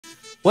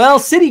Well,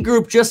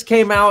 Citigroup just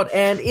came out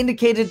and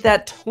indicated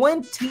that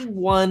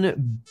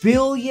 $21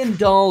 billion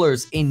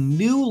in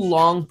new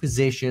long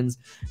positions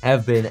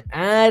have been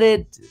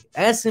added to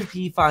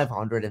S&P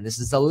 500, and this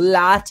is a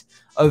lot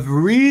of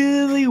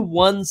really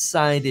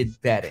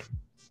one-sided betting.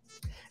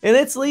 And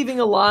it's leaving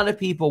a lot of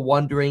people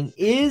wondering,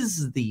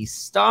 is the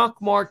stock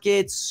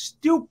market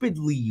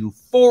stupidly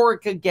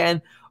euphoric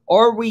again?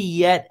 Are we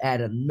yet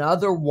at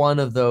another one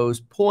of those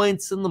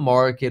points in the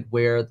market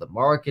where the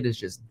market is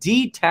just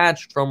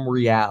detached from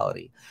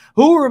reality?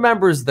 Who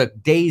remembers the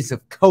days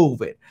of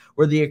COVID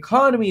where the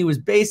economy was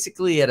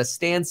basically at a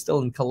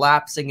standstill and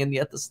collapsing, and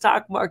yet the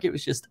stock market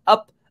was just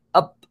up,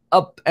 up,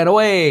 up, and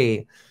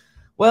away?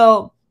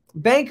 Well,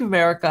 Bank of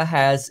America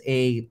has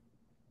a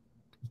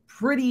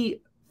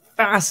pretty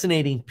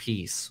fascinating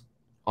piece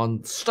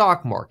on the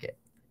stock market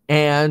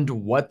and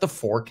what the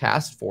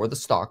forecast for the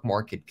stock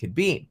market could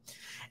be.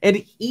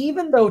 And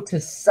even though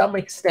to some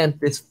extent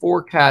this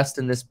forecast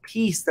and this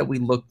piece that we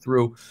look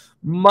through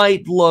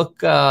might look,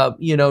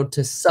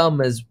 to some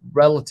as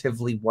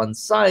relatively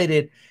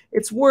one-sided,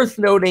 it's worth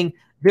noting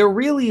they're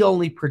really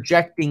only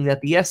projecting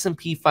that the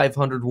S&P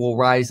 500 will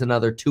rise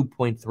another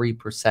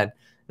 2.3%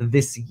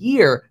 this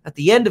year at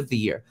the end of the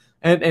year.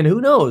 And who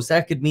knows,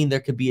 that could mean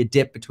there could be a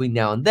dip between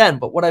now and then.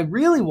 But what I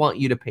really want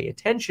you to pay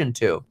attention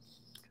to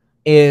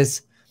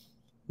is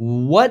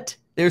what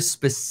they're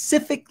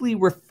specifically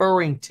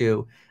referring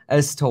to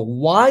as to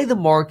why the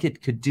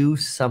market could do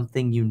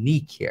something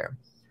unique here.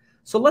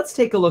 So let's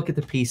take a look at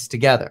the piece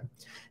together.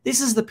 This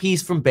is the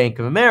piece from Bank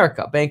of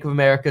America. Bank of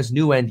America's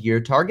new end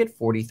year target,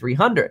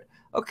 4,300.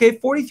 Okay,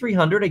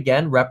 4,300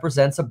 again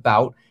represents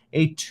about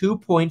a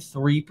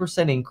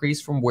 2.3%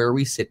 increase from where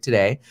we sit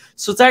today.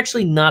 So it's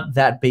actually not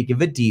that big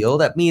of a deal.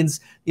 That means,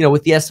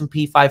 with the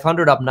S&P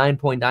 500 up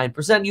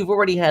 9.9%, you've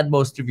already had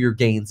most of your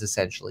gains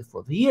essentially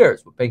for the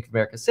years. What Bank of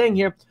America is saying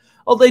here,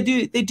 they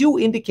do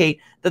indicate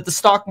that the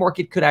stock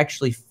market could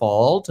actually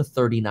fall to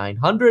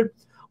 3,900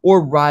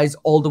 or rise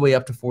all the way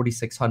up to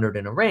 4,600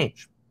 in a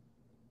range.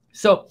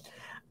 So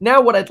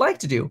now what I'd like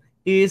to do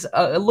is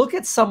look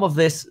at some of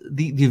the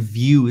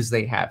views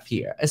they have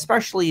here,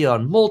 especially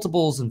on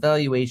multiples and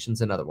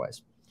valuations and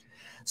otherwise.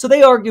 So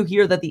they argue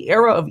here that the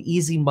era of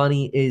easy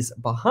money is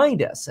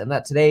behind us, and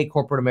that today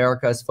corporate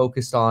America is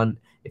focused on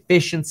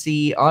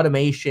efficiency,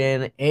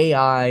 automation,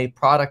 AI,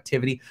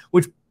 productivity,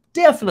 which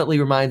definitely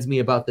reminds me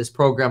about this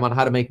program on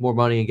how to make more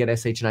money and get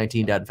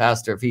SH19 done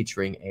faster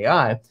featuring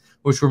AI,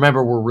 which,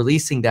 remember, we're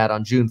releasing that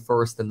on June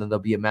 1st, and then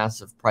there'll be a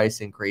massive price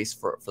increase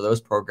for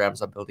those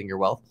programs on building your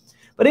wealth.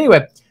 But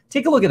anyway,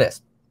 take a look at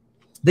this.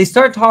 They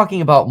start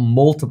talking about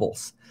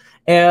multiples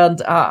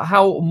and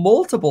how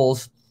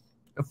multiples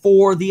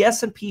for the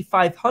S&P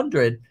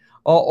 500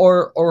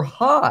 are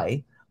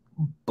high,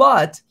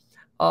 but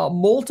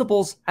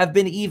multiples have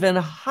been even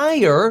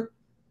higher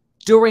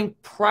during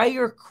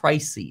prior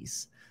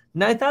crises.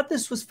 Now, I thought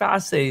this was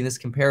fascinating, this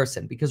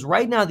comparison, because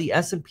right now the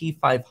S&P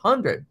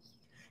 500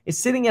 is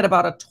sitting at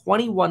about a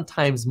 21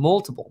 times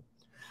multiple.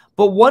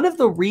 But one of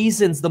the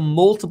reasons the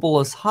multiple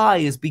is high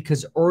is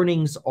because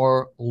earnings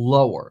are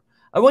lower.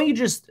 I want you to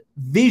just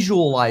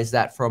visualize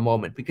that for a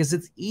moment, because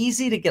it's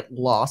easy to get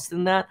lost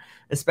in that,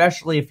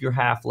 especially if you're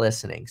half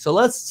listening. So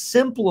let's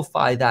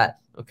simplify that,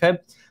 okay?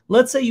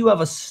 Let's say you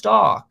have a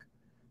stock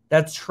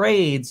that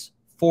trades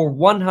for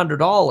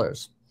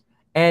 $100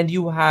 and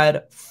you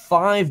had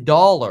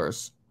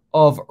 $5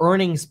 of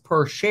earnings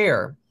per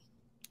share,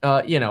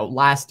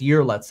 last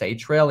year, let's say,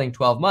 trailing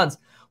 12 months.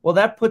 Well,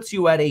 that puts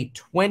you at a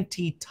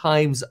 20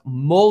 times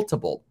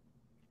multiple.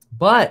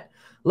 But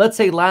let's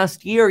say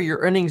last year your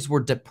earnings were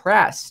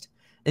depressed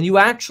and you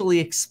actually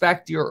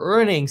expect your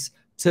earnings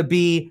to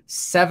be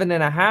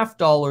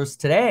 $7.50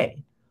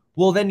 today.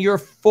 Well, then your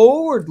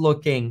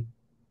forward-looking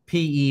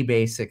PE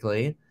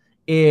basically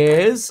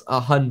is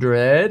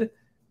 100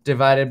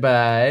 divided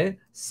by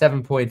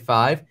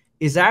 7.5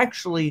 is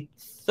actually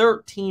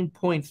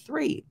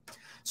 13.3.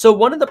 So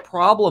one of the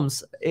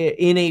problems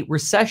in a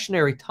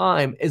recessionary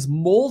time is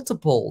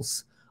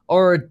multiples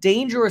are a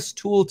dangerous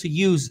tool to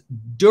use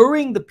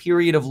during the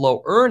period of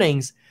low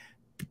earnings,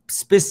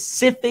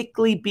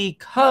 specifically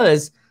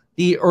because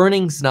the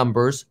earnings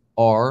numbers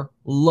are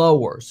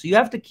lower. So you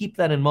have to keep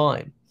that in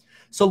mind.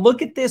 So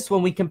look at this.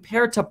 When we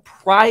compare to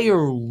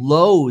prior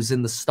lows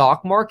in the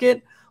stock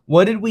market,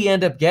 what did we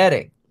end up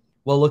getting?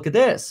 Well, look at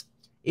this.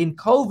 In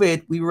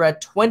COVID, we were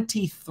at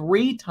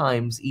 23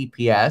 times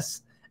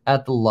EPS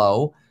at the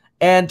low.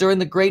 And during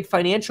the great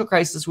financial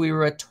crisis, we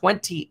were at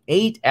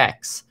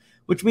 28x,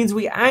 which means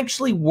we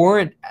actually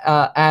weren't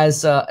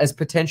as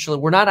potentially,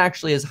 we're not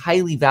actually as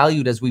highly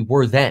valued as we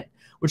were then,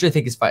 which I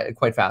think is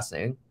quite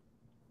fascinating.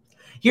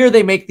 Here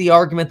they make the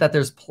argument that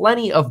there's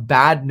plenty of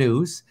bad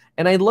news.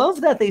 And I love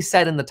that they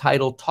said in the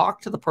title,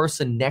 talk to the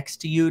person next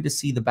to you to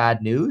see the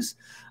bad news.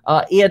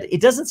 And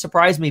it doesn't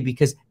surprise me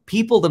because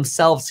people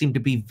themselves seem to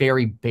be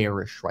very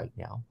bearish right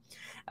now.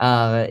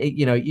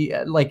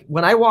 Like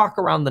when I walk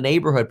around the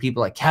neighborhood,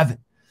 people are like, Kevin,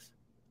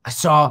 I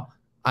saw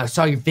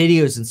your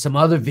videos and some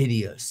other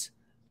videos.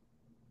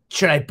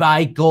 Should I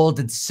buy gold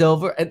and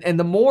silver? And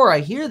the more I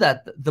hear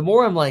that, the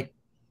more I'm like,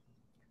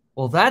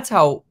 Well, that's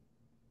how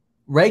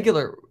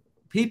regular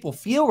people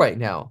feel right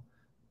now.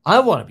 I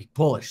want to be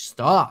bullish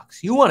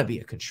stocks. You want to be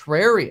a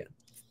contrarian.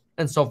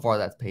 And so far,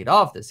 that's paid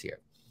off this year.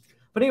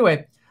 But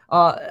anyway,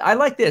 I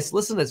like this.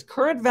 Listen to this.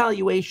 Current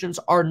valuations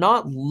are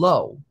not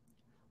low,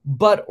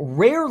 but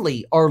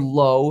rarely are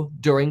low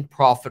during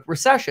profit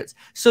recessions.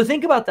 So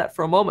think about that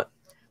for a moment.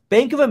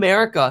 Bank of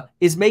America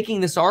is making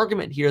this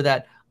argument here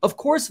that, of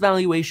course,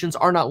 valuations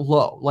are not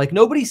low. Like,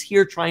 nobody's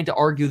here trying to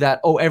argue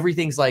that, oh,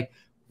 everything's like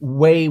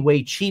way,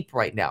 way cheap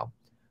right now.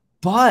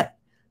 But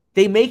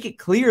they make it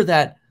clear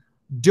that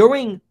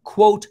during,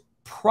 quote,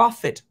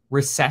 profit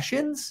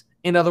recessions,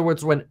 in other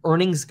words, when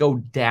earnings go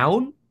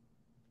down,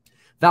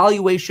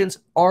 valuations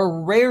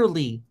are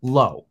rarely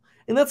low.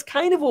 And that's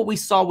kind of what we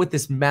saw with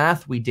this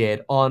math we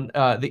did on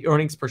the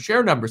earnings per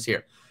share numbers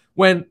here.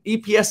 When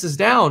EPS is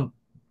down,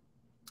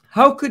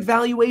 how could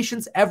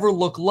valuations ever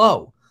look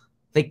low?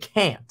 They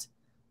can't.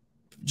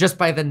 Just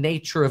by the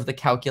nature of the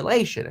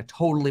calculation, it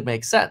totally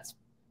makes sense.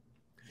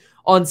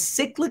 On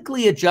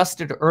cyclically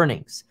adjusted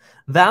earnings,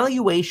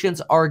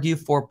 valuations argue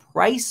for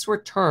price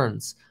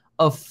returns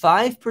of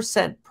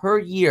 5% per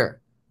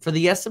year for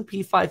the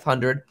S&P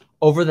 500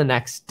 over the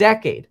next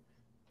decade,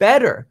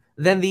 better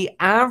than the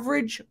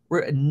average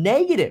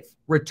negative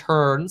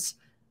returns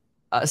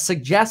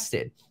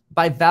suggested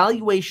by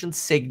valuation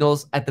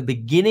signals at the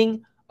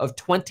beginning of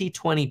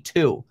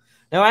 2022.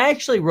 Now, I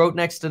actually wrote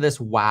next to this,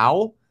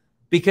 wow,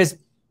 because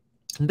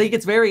I think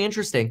it's very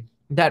interesting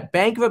that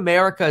Bank of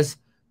America's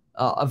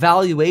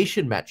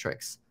evaluation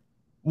metrics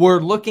were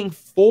looking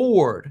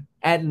forward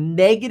at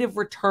negative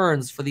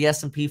returns for the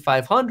S&P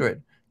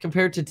 500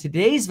 compared to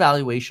today's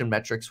valuation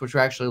metrics, which are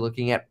actually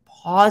looking at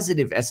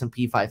positive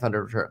S&P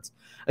 500 returns.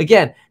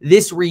 Again,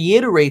 this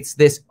reiterates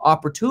this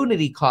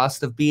opportunity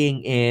cost of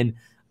being in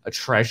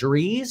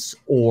treasuries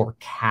or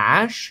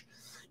cash.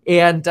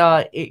 And,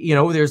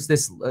 there's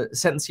this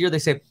sentence here. They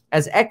say,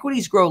 as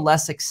equities grow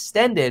less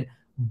extended,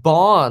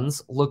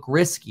 bonds look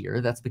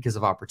riskier. That's because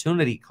of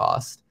opportunity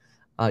cost.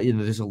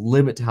 There's a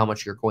limit to how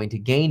much you're going to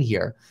gain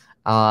here.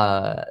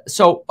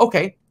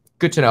 Okay,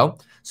 good to know.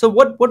 So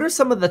what are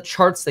some of the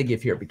charts they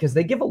give here? Because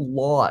they give a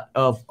lot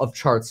of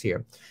charts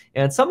here.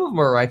 And some of them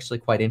are actually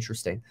quite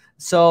interesting.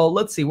 So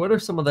let's see. What are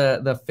some of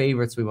the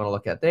favorites we want to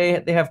look at?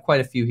 They have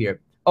quite a few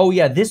here. Oh,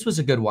 yeah, this was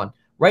a good one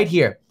right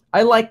here.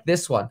 I like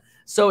this one.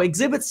 So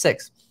Exhibit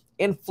 6,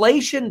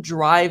 inflation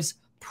drives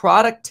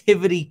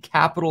productivity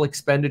capital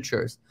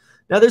expenditures.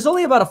 Now, there's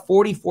only about a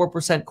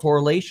 44%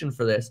 correlation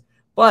for this.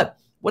 But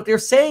what they're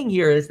saying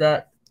here is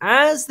that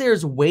as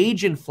there's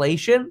wage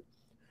inflation,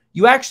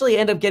 you actually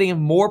end up getting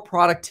more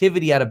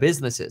productivity out of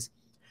businesses.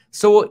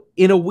 So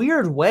in a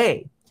weird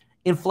way,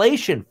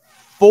 inflation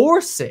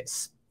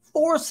forces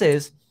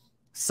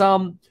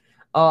some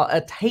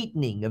a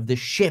tightening of the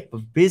ship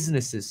of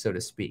businesses, so to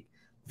speak.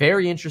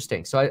 Very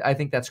interesting. So I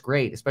think that's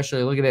great,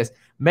 especially look at this.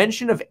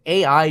 Mention of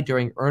AI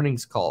during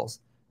earnings calls.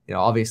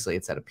 Obviously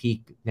it's at a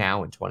peak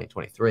now in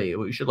 2023.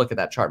 We should look at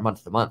that chart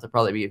month to month. It'll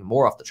probably be even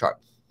more off the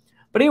chart.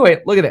 But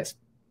anyway, look at this.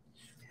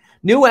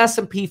 New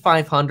S&P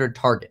 500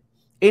 target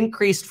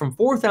increased from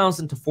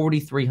 4,000 to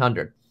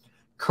 4,300,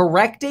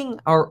 correcting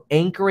our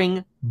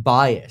anchoring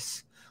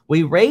bias.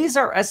 We raise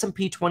our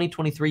S&P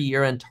 2023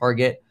 year-end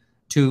target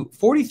to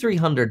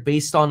 4,300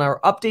 based on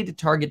our updated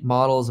target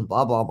models and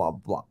blah, blah, blah,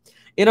 blah.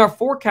 In our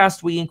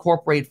forecast, we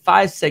incorporate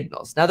 5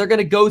 signals. Now, they're going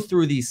to go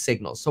through these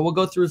signals. So we'll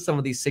go through some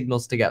of these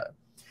signals together.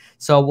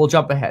 So we'll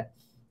jump ahead.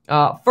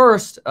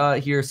 First,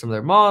 here's some of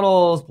their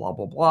models, blah,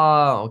 blah,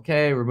 blah.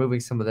 Okay,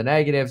 removing some of the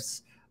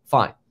negatives.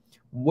 Fine.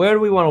 Where do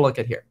we want to look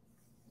at here?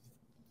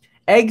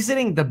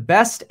 Exiting the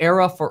best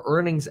era for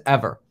earnings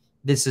ever.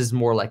 This is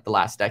more like the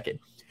last decade.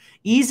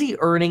 Easy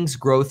earnings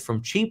growth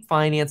from cheap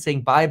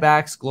financing,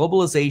 buybacks,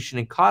 globalization,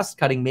 and cost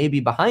cutting may be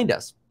behind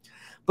us.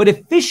 But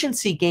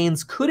efficiency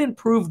gains could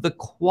improve the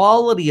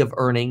quality of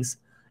earnings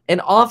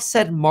and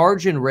offset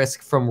margin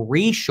risk from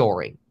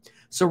reshoring.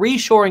 So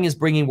reshoring is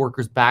bringing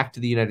workers back to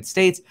the United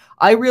States.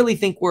 I really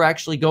think we're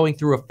actually going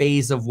through a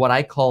phase of what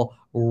I call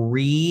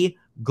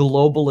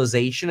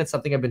re-globalization. It's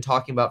something I've been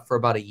talking about for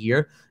about a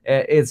year.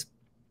 It's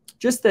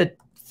just that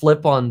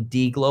flip on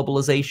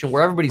deglobalization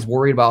where everybody's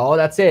worried about, oh,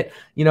 that's it.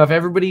 If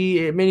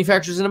everybody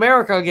manufactures in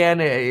America again,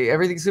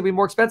 everything's going to be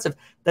more expensive.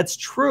 That's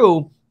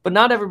true, but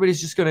not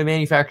everybody's just going to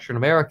manufacture in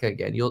America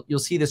again. You'll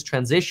see this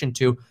transition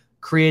to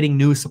creating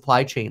new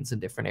supply chains in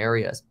different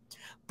areas.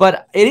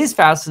 But it is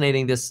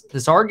fascinating,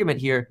 this argument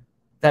here,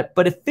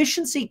 but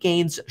efficiency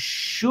gains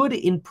should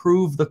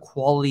improve the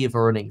quality of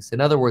earnings.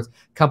 In other words,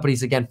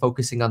 companies, again,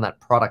 focusing on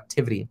that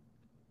productivity.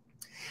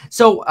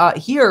 So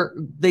here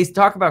they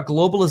talk about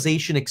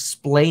globalization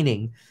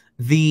explaining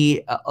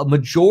the a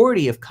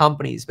majority of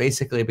companies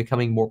basically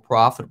becoming more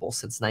profitable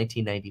since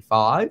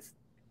 1995.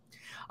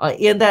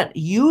 And that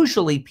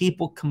usually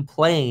people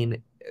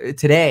complain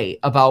today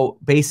about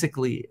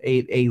basically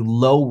a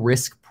low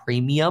risk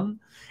premium.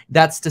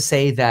 That's to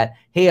say that,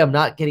 hey, I'm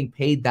not getting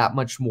paid that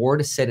much more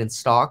to sit in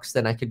stocks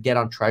than I could get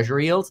on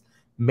treasury yields.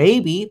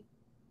 Maybe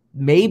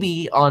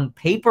on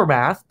paper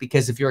math,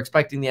 because if you're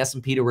expecting the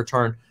S&P to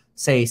return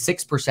say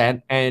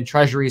 6% and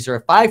treasuries are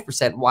at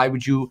 5%, why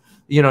would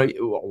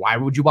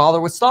you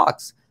bother with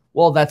stocks?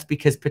 Well, that's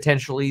because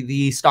potentially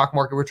the stock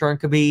market return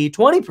could be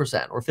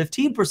 20% or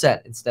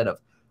 15% instead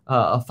of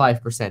a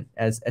 5%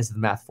 as the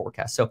math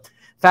forecast. So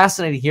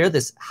fascinating here,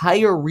 this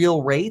higher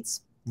real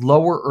rates,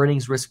 lower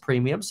earnings risk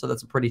premium. So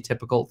that's a pretty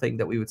typical thing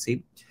that we would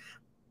see.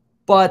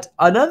 But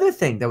another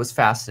thing that was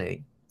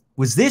fascinating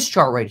was this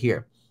chart right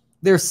here.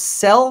 Their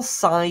sell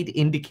side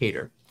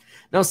indicator.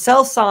 Now,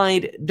 sell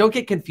side, don't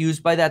get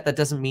confused by that. That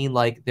doesn't mean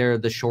like they're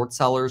the short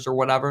sellers or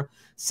whatever.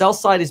 Sell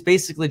side is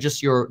basically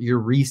just your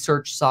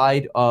research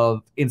side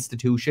of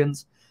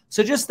institutions.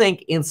 So just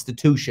think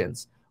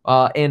institutions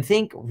and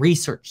think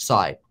research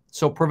side.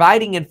 So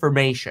providing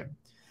information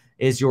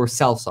is your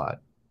sell side.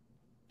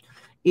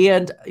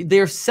 And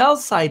their sell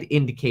side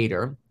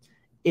indicator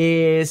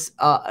is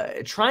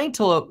trying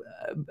to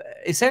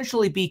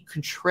essentially be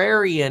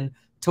contrarian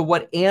to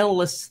what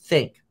analysts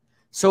think.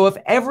 So if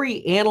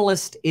every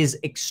analyst is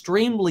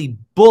extremely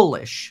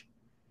bullish,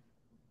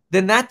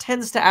 then that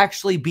tends to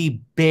actually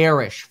be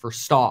bearish for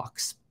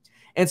stocks.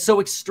 And so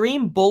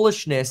extreme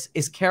bullishness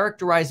is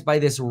characterized by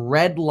this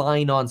red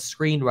line on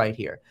screen right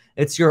here.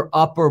 It's your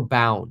upper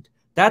bound.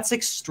 That's the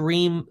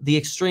extreme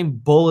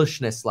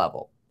bullishness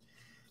level.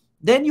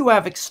 Then you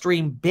have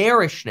extreme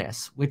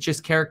bearishness, which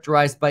is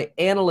characterized by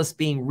analysts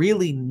being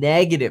really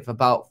negative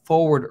about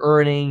forward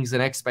earnings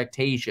and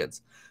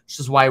expectations, which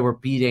is why we're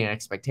beating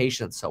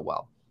expectations so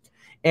well.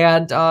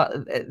 And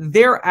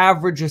their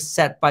average is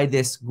set by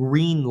this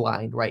green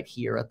line right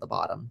here at the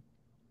bottom.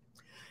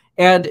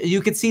 And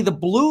you can see the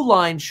blue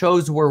line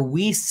shows where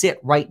we sit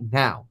right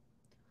now.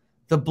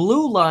 The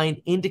blue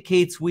line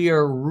indicates we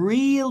are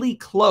really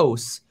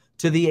close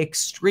to the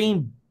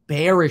extreme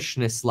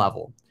bearishness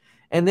level.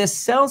 And this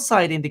sell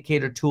side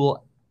indicator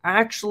tool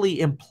actually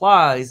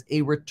implies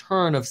a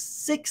return of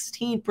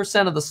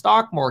 16% of the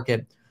stock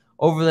market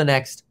over the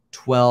next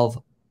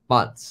 12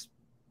 months.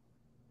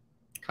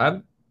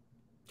 Okay.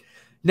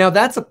 Now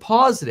that's a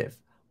positive,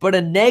 but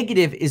a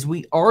negative is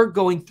we are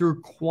going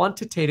through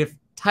quantitative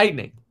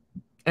tightening.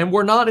 And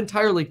we're not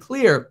entirely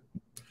clear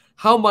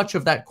how much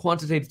of that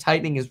quantitative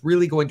tightening is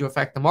really going to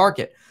affect the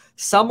market.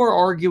 Some are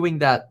arguing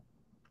that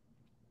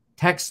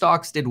tech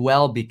stocks did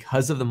well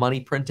because of the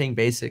money printing,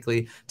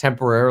 basically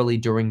temporarily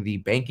during the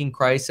banking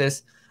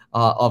crisis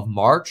of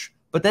March.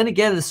 But then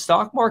again, the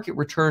stock market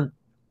returned,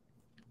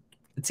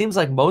 it seems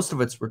like most of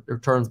its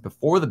returns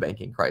before the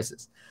banking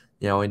crisis,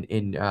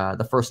 in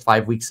the first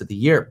 5 weeks of the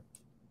year.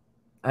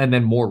 And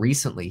then more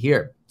recently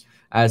here,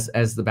 as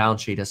the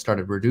balance sheet has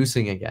started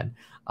reducing again.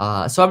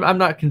 So I'm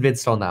not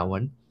convinced on that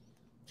one.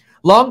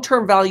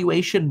 Long-term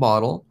valuation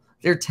model,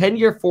 their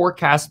 10-year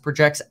forecast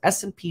projects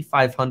S&P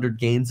 500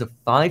 gains of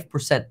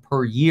 5%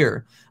 per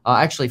year,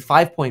 actually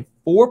 5.4%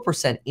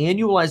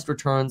 annualized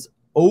returns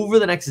over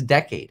the next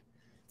decade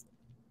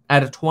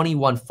at a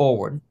 21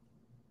 forward.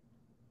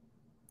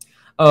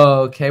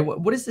 Okay,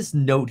 what is this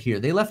note here?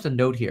 They left a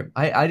note here.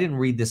 I didn't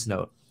read this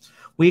note.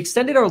 We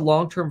extended our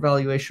long-term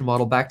valuation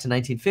model back to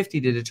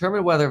 1950 to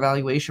determine whether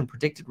valuation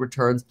predicted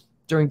returns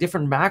during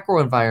different macro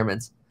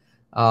environments,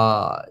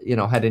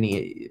 had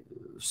any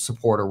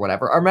support or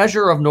whatever. Our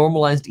measure of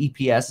normalized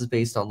EPS is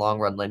based on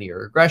long-run linear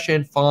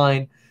regression.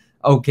 Fine.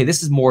 Okay,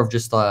 this is more of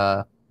just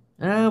well,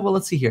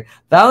 let's see here.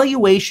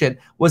 Valuation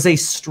was a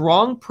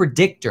strong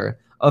predictor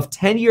of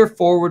 10-year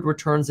forward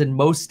returns in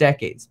most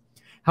decades.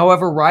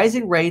 However,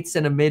 rising rates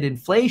and amid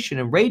inflation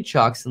and rate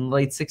shocks in the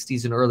late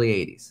 60s and early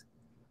 80s.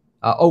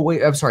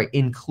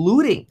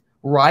 Including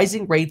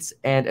rising rates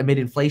and amid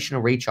inflation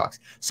and rate shocks.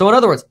 So in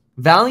other words,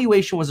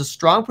 valuation was a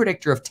strong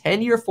predictor of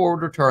 10-year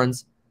forward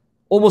returns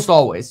almost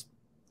always,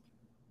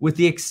 with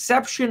the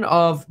exception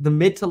of the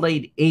mid to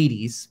late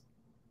 80s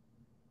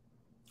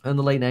and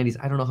the late 90s.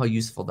 I don't know how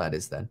useful that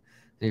is then.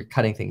 You're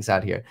cutting things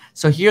out here.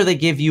 So here they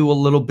give you a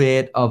little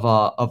bit of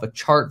a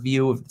chart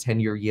view of the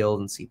 10-year yield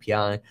and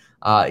CPI.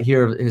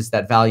 Here is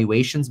that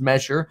valuations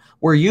measure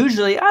where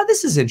usually,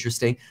 this is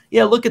interesting.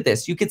 Yeah, look at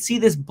this. You can see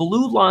this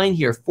blue line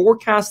here,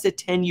 forecasted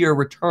 10-year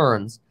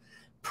returns,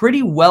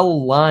 pretty well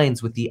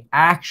aligns with the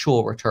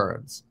actual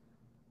returns,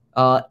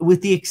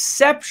 with the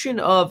exception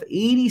of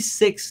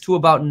 86 to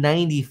about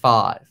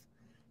 95.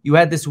 You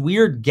had this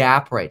weird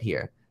gap right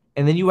here.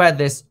 And then you had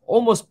this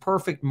almost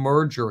perfect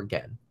merger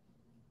again.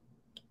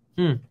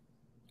 And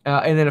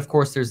then, of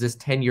course, there's this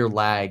 10-year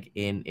lag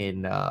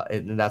and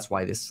that's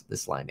why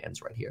this line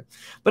ends right here.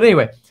 But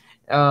anyway,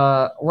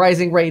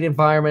 rising rate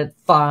environment,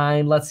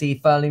 fine. Let's see,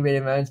 falling rate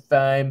environment,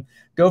 fine.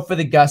 Go for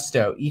the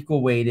gusto,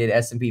 equal weighted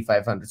S&P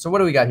 500. So what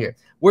do we got here?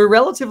 We're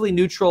relatively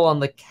neutral on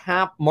the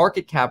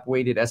market cap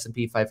weighted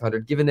S&P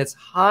 500, given its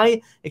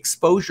high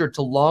exposure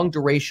to long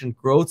duration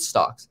growth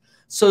stocks.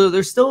 So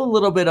there's still a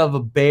little bit of a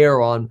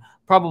bear on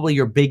probably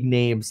your big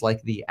names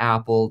like the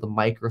Apple, the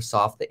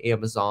Microsoft, the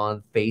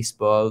Amazon,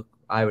 Facebook,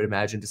 I would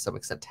imagine to some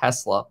extent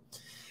Tesla.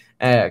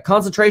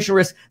 Concentration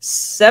risk,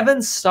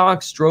 7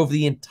 stocks drove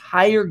the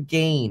entire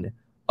gain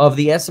of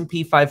the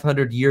S&P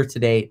 500 year to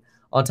date,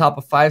 on top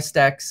of 5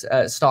 stocks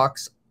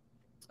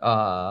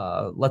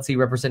let's see,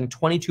 representing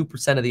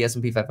 22% of the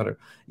S&P 500.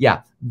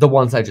 Yeah, the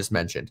ones I just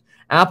mentioned.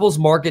 Apple's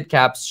market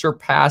cap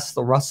surpassed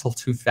the Russell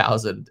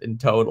 2000 in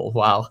total.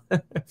 Wow,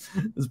 this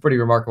is pretty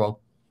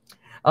remarkable.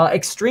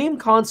 Extreme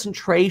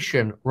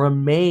concentration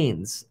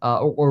remains,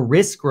 or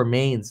risk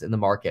remains in the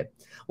market.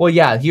 Well,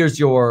 yeah, here's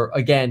your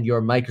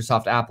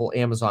Microsoft, Apple,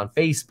 Amazon,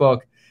 Facebook,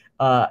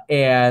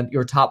 and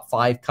your top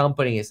 5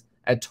 companies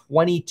at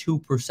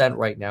 22%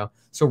 right now.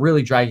 So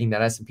really dragging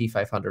that S&P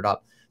 500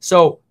 up.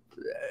 So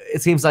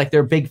it seems like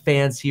they're big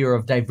fans here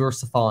of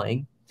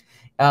diversifying.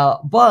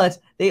 But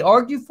they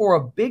argue for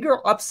a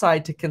bigger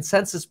upside to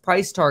consensus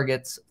price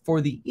targets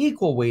for the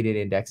equal weighted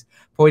index,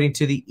 pointing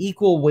to the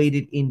equal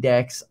weighted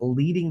index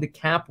leading the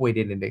cap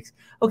weighted index.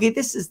 Okay,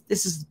 this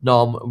is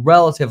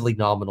relatively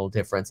nominal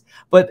difference,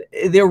 but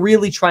they're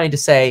really trying to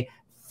say,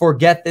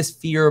 forget this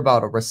fear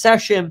about a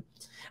recession.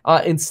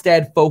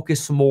 Instead,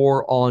 focus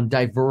more on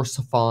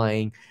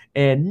diversifying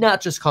and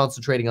not just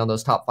concentrating on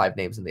those top 5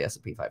 names in the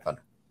S&P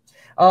 500.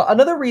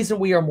 Another reason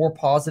we are more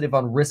positive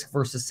on risk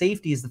versus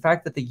safety is the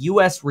fact that the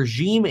U.S.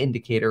 regime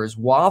indicator is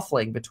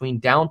waffling between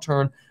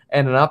downturn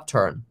and an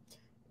upturn.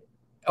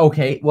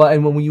 Okay, well,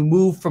 and when you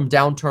move from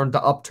downturn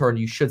to upturn,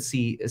 you should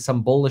see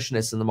some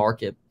bullishness in the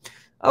market.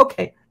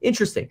 Okay,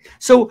 interesting.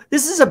 So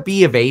this is a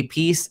B of A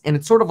piece, and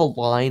it sort of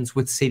aligns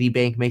with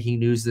Citibank making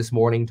news this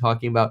morning,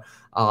 talking about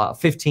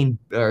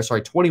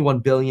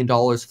 $21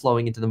 billion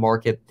flowing into the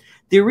market.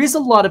 There is a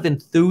lot of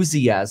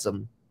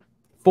enthusiasm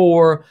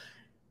for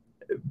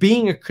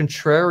being a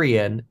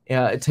contrarian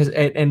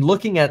and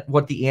looking at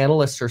what the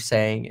analysts are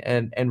saying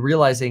and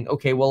realizing,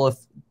 okay, well, if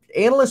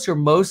analysts are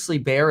mostly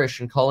bearish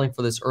and calling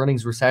for this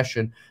earnings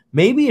recession,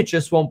 maybe it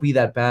just won't be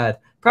that bad.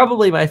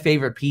 Probably my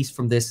favorite piece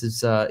from this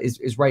is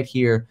right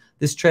here.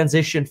 This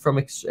transition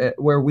from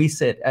where we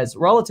sit as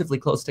relatively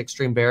close to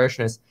extreme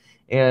bearishness,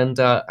 and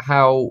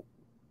how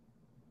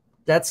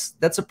that's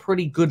a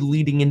pretty good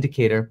leading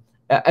indicator,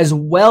 as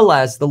well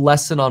as the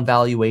lesson on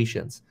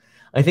valuations.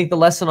 I think the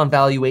lesson on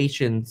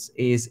valuations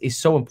is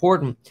so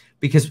important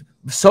because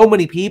so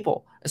many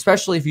people,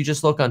 especially if you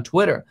just look on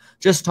Twitter,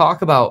 just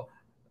talk about,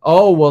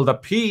 oh, well, the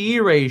PE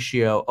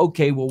ratio.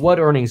 Okay, well, what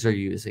earnings are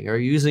you using? Are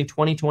you using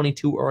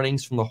 2022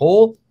 earnings from the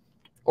whole,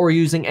 or are you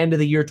using end of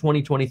the year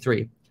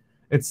 2023?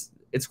 It's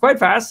quite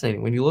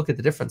fascinating when you look at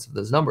the difference of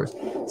those numbers.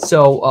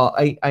 So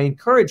I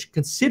encourage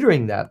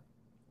considering that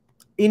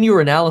in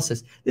your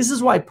analysis. This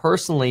is why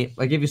personally,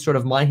 I give you sort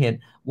of my hint.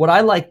 What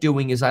I like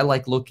doing is I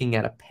like looking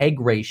at a PEG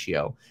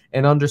ratio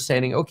and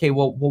understanding, okay,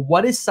 well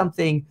what is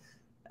something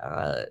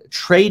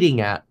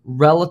trading at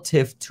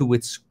relative to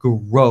its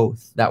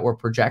growth that we're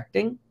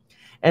projecting?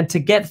 And to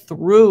get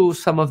through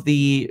some of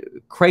the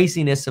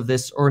craziness of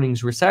this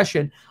earnings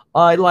recession,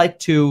 I like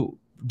to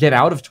get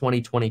out of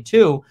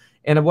 2022.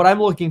 And what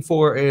I'm looking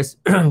for is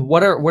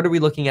what are we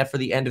looking at for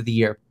the end of the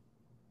year?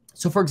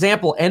 So for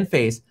example,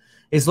 Enphase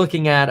is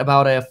looking at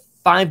about a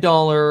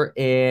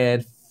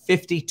 $5.52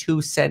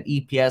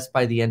 EPS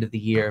by the end of the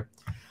year.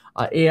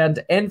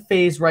 And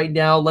Enphase right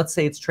now, let's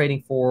say it's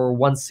trading for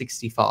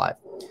 165.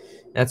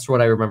 That's what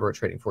I remember it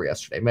trading for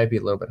yesterday. It might be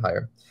a little bit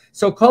higher.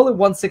 So call it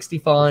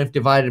 165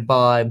 divided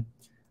by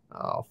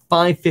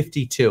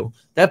 552.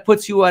 That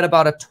puts you at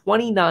about a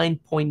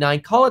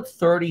 29.9, call it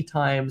 30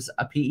 times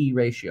a PE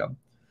ratio.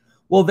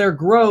 Well, their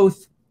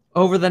growth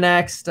over the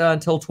next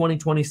until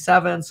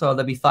 2027, so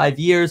that'd be 5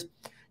 years,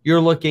 you're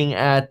looking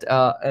at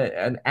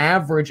an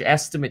average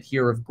estimate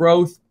here of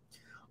growth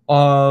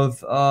of,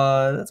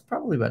 that's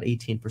probably about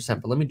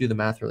 18%, but let me do the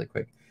math really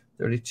quick.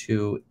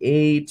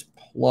 32.8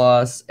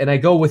 plus, and I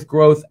go with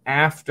growth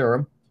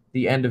after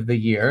the end of the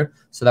year.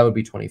 So that would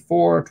be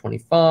 24,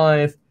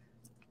 25,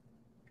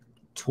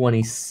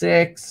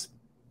 26,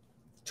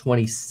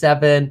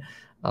 27,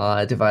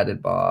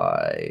 divided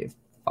by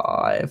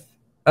 5.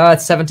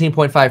 It's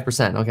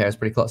 17.5%. Okay, I was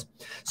pretty close.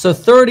 So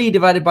 30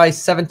 divided by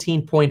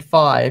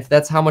 17.5,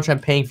 that's how much I'm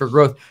paying for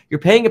growth. You're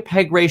paying a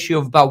PEG ratio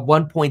of about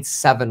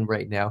 1.7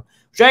 right now,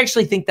 which I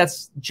actually think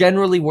that's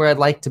generally where I'd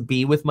like to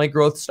be with my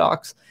growth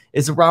stocks,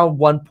 is around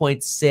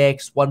 1.6,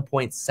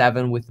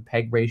 1.7 with the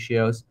PEG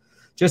ratios.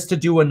 Just to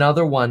do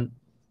another one,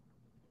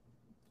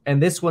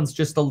 and this one's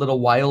just a little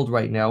wild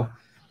right now,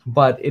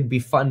 but it'd be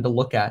fun to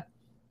look at,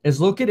 is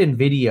look at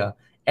NVIDIA.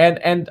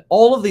 And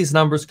all of these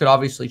numbers could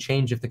obviously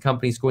change if the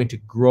company is going to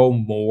grow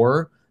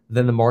more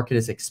than the market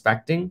is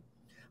expecting.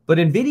 But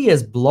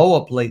NVIDIA's blow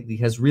up lately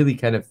has really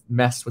kind of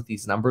messed with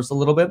these numbers a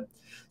little bit.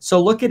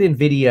 So look at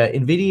NVIDIA.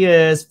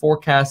 NVIDIA's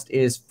forecast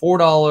is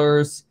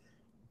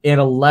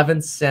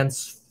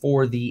 $4.11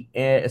 for the,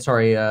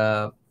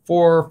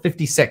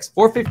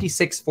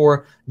 $4.56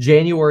 for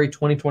January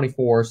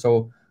 2024.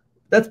 So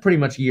that's pretty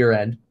much year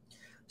end.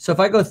 So if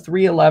I go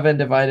 311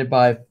 divided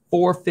by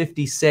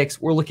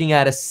 456, we're looking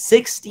at a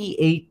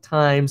 68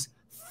 times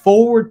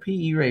forward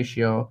PE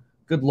ratio.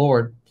 Good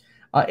Lord.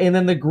 And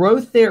then the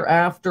growth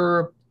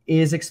thereafter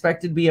is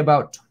expected to be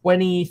about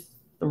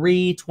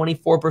 23,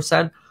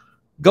 24%.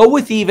 Go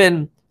with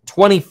even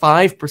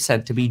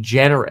 25% to be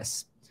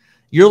generous.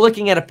 You're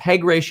looking at a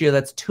PEG ratio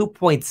that's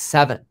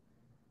 2.7.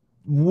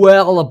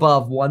 well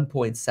above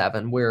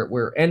 1.7,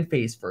 where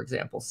Enphase, for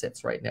example,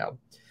 sits right now.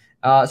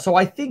 So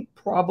I think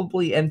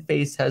probably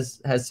Enphase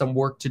has some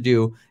work to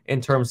do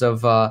in terms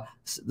of the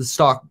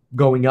stock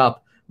going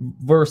up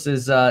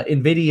versus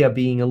Nvidia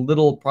being a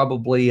little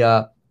probably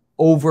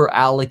over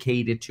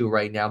allocated to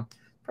right now.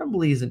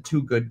 Probably isn't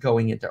too good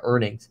going into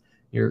earnings.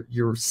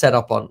 You're set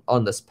up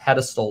on this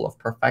pedestal of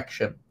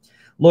perfection.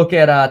 Look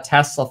at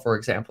Tesla, for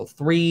example,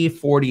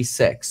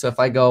 346. So if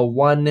I go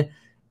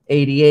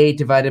 188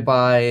 divided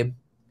by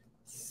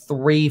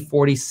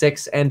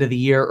 346 end of the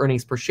year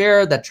earnings per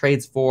share, that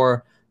trades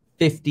for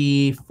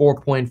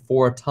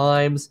 54.4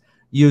 times.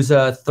 Use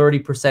a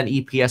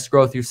 30% EPS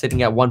growth, you're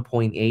sitting at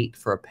 1.8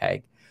 for a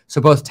peg.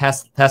 So both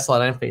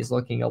Tesla and Enphase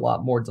looking a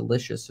lot more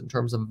delicious in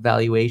terms of a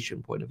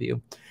valuation point of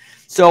view.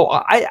 So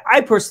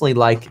I personally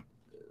like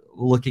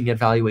looking at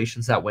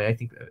valuations that way. I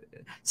think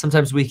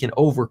sometimes we can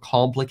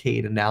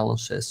overcomplicate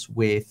analysis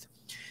with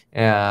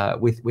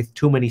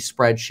too many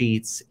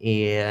spreadsheets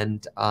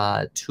and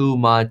too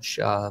much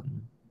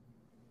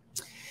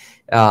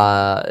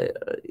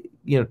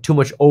too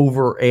much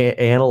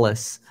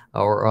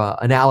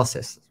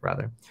analysis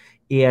rather,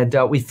 and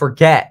we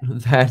forget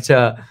that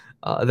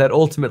that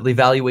ultimately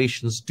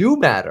valuations do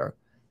matter.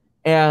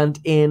 And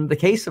in the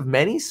case of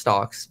many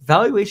stocks,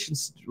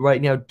 valuations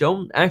right now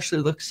don't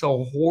actually look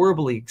so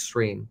horribly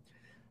extreme.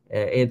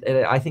 And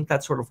I think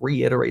that sort of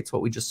reiterates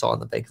what we just saw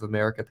in the Bank of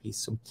America piece.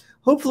 So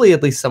hopefully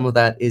at least some of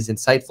that is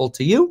insightful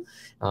to you.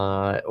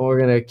 We're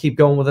going to keep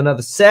going with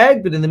another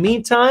seg, but in the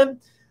meantime,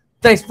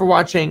 thanks for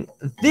watching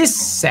this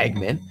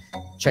segment.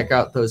 Check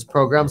out those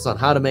programs on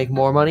how to make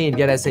more money and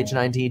get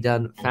SH9T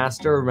done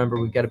faster. Remember,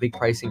 we've got a big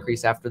price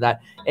increase after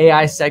that.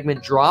 AI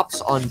segment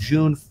drops on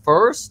June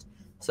 1st.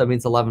 So that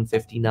means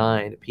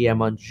 11:59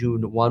 p.m. on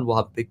June 1. We'll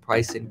have a big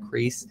price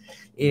increase.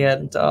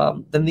 And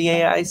then the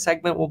AI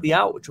segment will be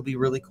out, which will be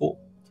really cool.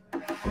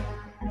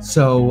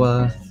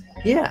 So,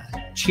 yeah,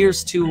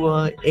 cheers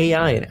to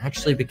AI and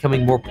actually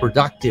becoming more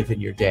productive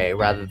in your day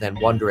rather than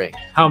wondering,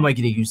 how am I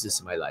going to use this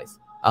in my life?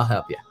 I'll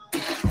help you.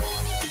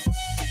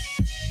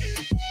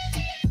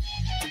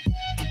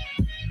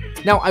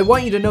 Now, I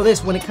want you to know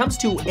this. When it comes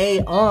to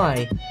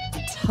AI,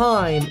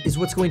 time is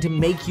what's going to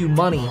make you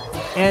money.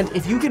 And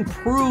if you can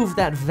prove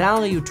that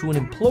value to an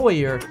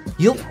employer,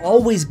 you'll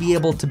always be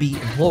able to be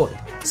employed.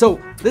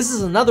 So this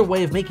is another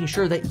way of making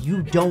sure that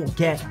you don't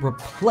get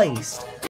replaced